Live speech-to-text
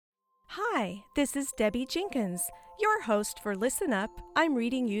Hi, this is Debbie Jenkins, your host for Listen Up, I'm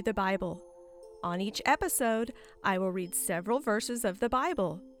Reading You the Bible. On each episode, I will read several verses of the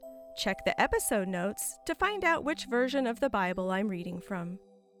Bible. Check the episode notes to find out which version of the Bible I'm reading from.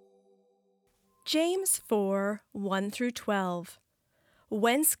 James 4, 1-12.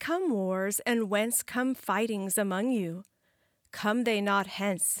 Whence come wars, and whence come fightings among you? Come they not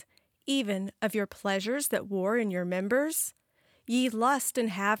hence, even of your pleasures that war in your members? Ye lust and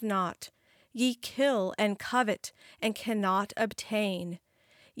have not, ye kill and covet and cannot obtain.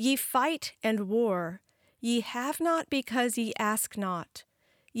 Ye fight and war, ye have not because ye ask not.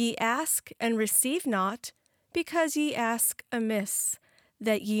 Ye ask and receive not, because ye ask amiss,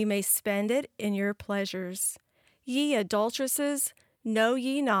 that ye may spend it in your pleasures. Ye adulteresses, know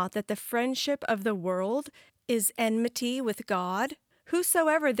ye not that the friendship of the world is enmity with God?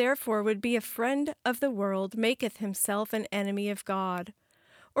 Whosoever therefore would be a friend of the world maketh himself an enemy of God.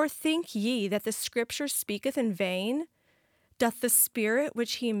 Or think ye that the Scripture speaketh in vain? Doth the Spirit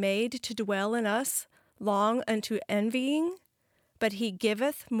which he made to dwell in us long unto envying? But he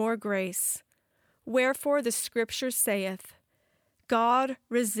giveth more grace. Wherefore the Scripture saith, God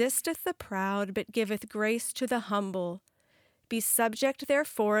resisteth the proud, but giveth grace to the humble. Be subject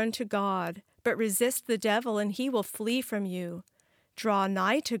therefore unto God, but resist the devil, and he will flee from you. Draw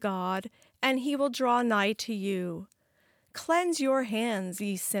nigh to God, and he will draw nigh to you. Cleanse your hands,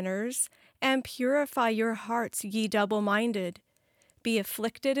 ye sinners, and purify your hearts, ye double-minded. Be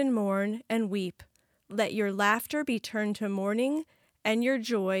afflicted and mourn and weep. Let your laughter be turned to mourning, and your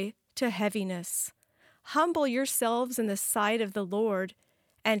joy to heaviness. Humble yourselves in the sight of the Lord,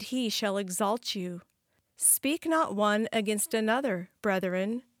 and he shall exalt you. Speak not one against another,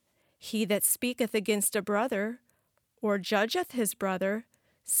 brethren. He that speaketh against a brother, or judgeth his brother,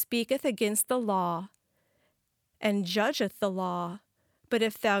 speaketh against the law, and judgeth the law. But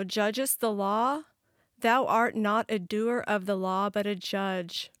if thou judgest the law, thou art not a doer of the law, but a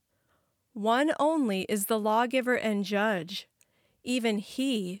judge. One only is the lawgiver and judge, even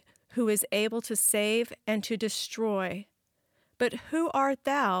he who is able to save and to destroy. But who art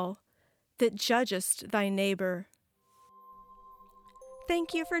thou that judgest thy neighbor?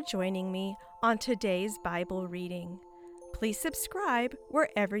 Thank you for joining me on today's Bible reading. Please subscribe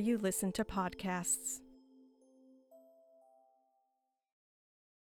wherever you listen to podcasts.